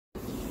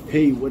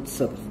Hey, what's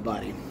up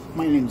everybody?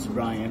 My name is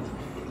Brian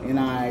and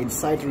I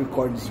decided to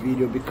record this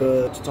video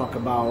because to talk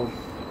about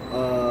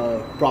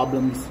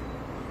problems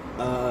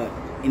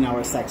in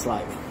our sex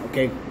life,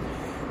 okay?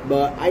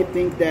 But I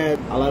think that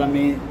a lot of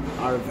men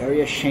are very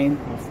ashamed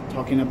of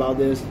talking about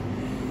this,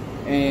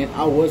 and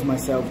I was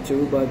myself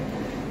too, but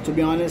to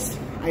be honest,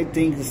 I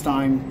think it's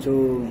time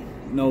to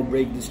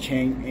break this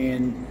chain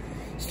and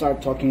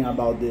start talking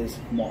about this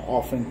more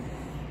often.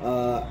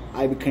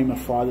 I became a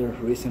father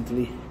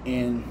recently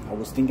and I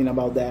was thinking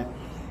about that,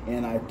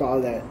 and I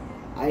thought that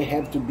I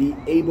have to be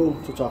able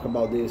to talk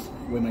about this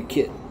with my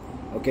kid,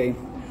 okay?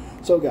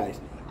 So guys,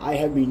 I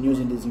have been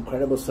using this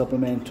incredible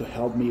supplement to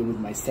help me with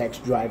my sex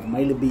drive,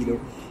 my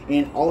libido,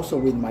 and also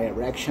with my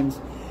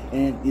erections,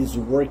 and it's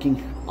working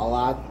a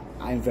lot.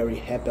 I'm very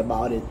happy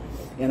about it,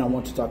 and I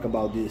want to talk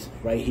about this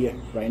right here,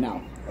 right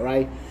now, all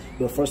right?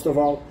 But first of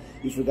all,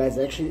 if you guys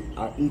actually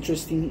are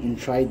interested in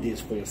try this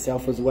for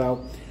yourself as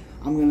well,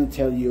 I'm gonna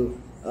tell you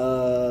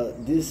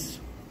this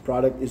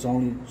product is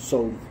only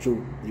sold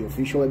through the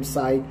official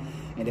website,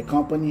 and the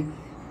company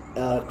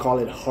call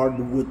it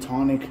Hardwood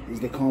Tonic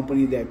is the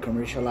company that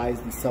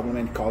commercialized the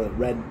supplement called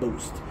RED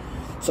Boost.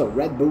 So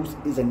RED Boost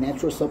is a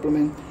natural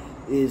supplement,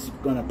 is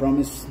gonna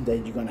promise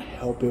that you're gonna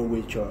help you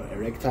with your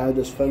erectile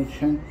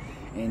dysfunction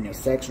and your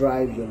sex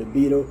drive, your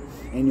libido,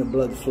 and your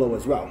blood flow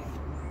as well.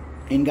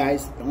 And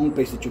guys, the only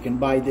place that you can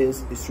buy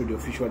this is through the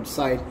official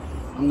website.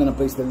 I'm gonna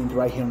place the link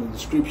right here in the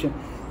description.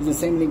 It's the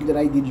same link that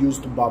I did use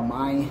to buy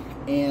mine.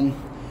 And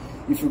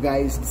if you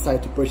guys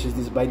decide to purchase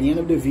this by the end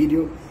of the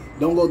video,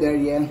 don't go there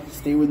yet,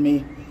 stay with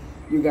me.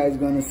 You guys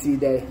gonna see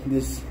that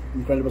this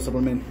incredible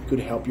supplement could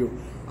help you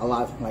a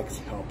lot, like it's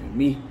helping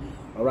me,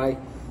 all right?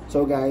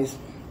 So guys,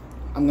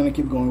 I'm gonna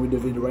keep going with the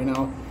video right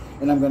now,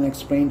 and I'm gonna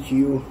explain to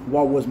you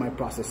what was my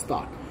process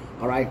thought,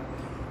 all right?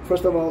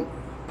 First of all,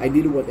 I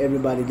did what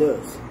everybody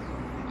does.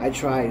 I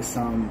tried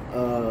some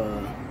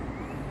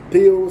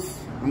pills.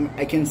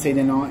 I can't say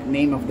the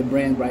name of the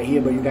brand right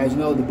here, but you guys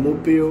know the blue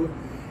pill,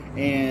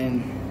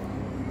 and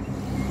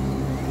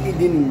it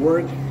didn't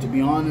work, to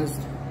be honest,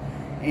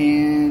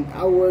 and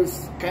I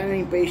was kind of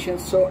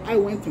impatient, so I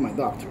went to my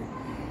doctor,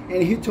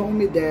 and he told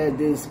me that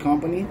this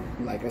company,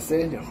 like I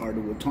said, the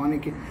Hardwood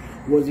Tonic,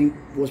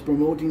 was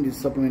promoting this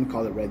supplement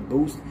called RED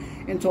Boost,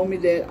 and told me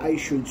that I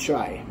should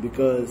try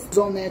because it's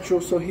all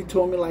natural. So he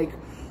told me, like,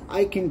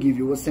 I can give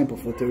you a sample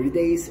for 30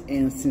 days,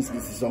 and since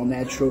this is all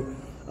natural,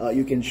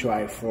 you can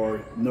try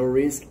for no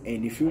risk,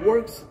 and if it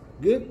works,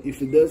 good.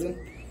 If it doesn't,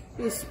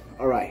 it's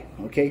all right,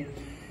 okay?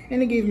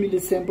 And he gave me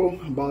this sample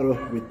bottle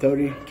with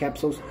 30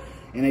 capsules,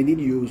 and I did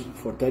use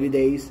for 30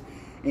 days.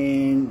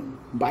 And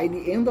by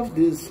the end of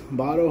this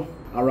bottle,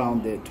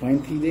 around the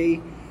 20th day,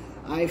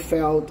 I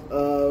felt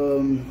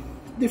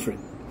different,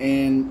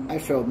 and I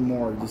felt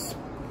more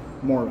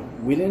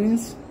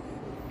willingness,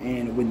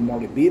 and with more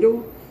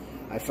libido.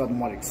 I felt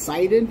more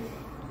excited,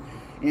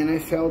 and I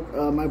felt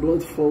my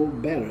blood flow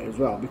better as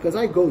well, because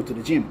I go to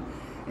the gym,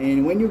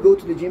 and when you go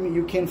to the gym,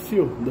 you can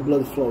feel the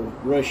blood flow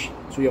rush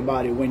to your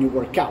body when you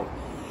work out.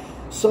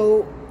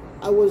 So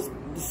I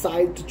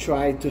decided to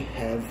try to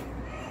have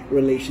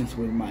relations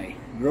with my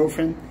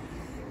girlfriend,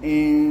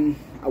 and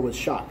I was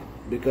shocked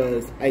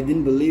because I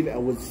didn't believe it. I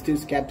was still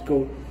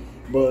skeptical,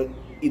 but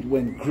it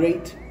went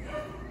great.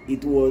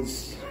 It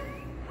was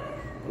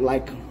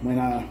like when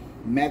I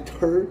met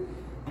her,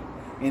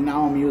 and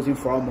now I'm using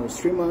for almost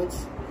 3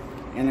 months,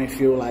 and I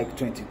feel like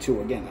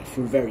 22 again. I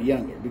feel very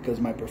younger because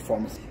my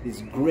performance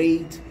is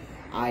great.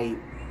 I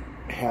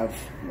have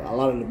a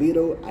lot of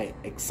libido. I'm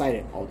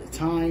excited all the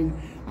time.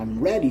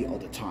 I'm ready all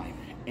the time,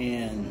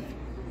 and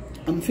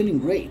I'm feeling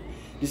great.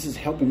 This is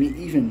helping me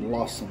even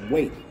lost some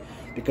weight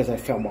because I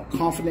felt more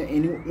confident.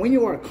 And when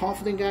you are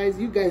confident, guys,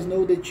 you guys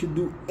know that you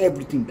do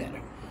everything better.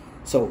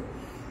 So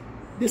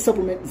this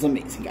supplement is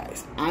amazing,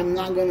 guys. I'm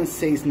not gonna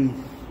say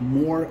some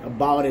more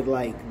about it,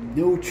 like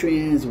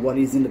nutrients, what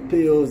is in the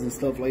pills and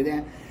stuff like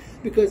that,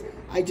 because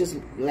I just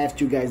left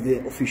you guys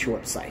the official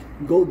website.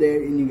 Go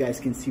there and you guys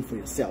can see for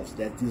yourselves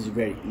that this is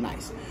very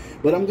nice.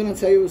 But I'm gonna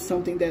tell you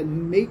something that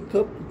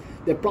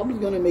probably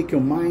gonna make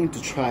your mind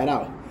to try it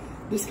out.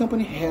 This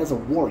company has a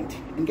warranty,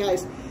 and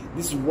guys,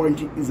 this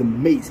warranty is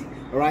amazing,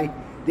 all right?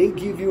 They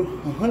give you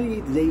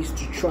 180 days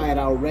to try it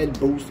out, RED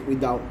Boost,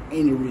 without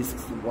any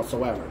risks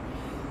whatsoever.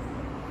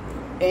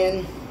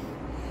 And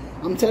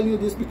I'm telling you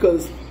this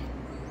because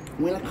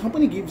when a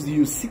company gives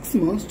you 6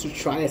 months to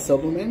try a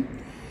supplement,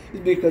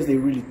 it's because they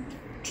really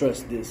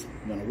trust this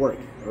gonna work,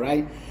 all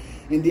right?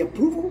 And the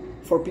approval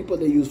for people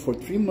that use for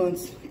 3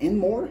 months and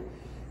more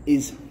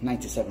is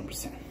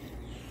 97%.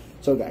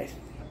 So guys,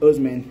 us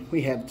men,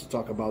 we have to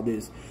talk about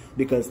this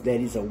because there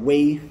is a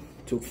way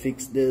to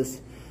fix this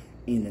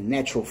in the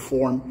natural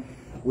form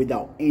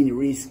without any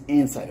risk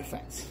and side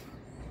effects.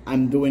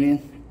 I'm doing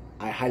it.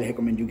 I highly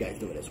recommend you guys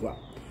do it as well,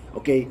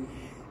 okay?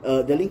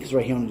 The link is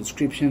right here in the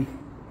description.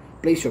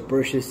 Place your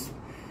purchase,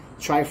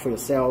 try for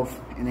yourself,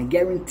 and I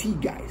guarantee,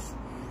 guys,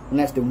 in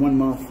less than 1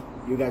 month,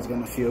 you guys are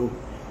gonna feel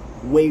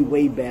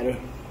way better,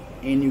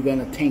 and you're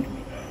gonna thank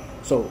me.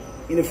 So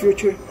in the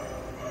future,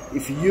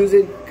 if you use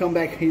it, come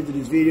back here to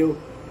this video,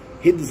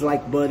 hit this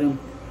like button,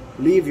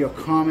 leave your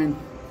comment.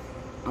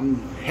 I'm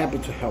happy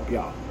to help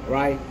y'all,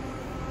 right?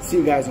 See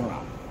you guys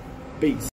around. Peace.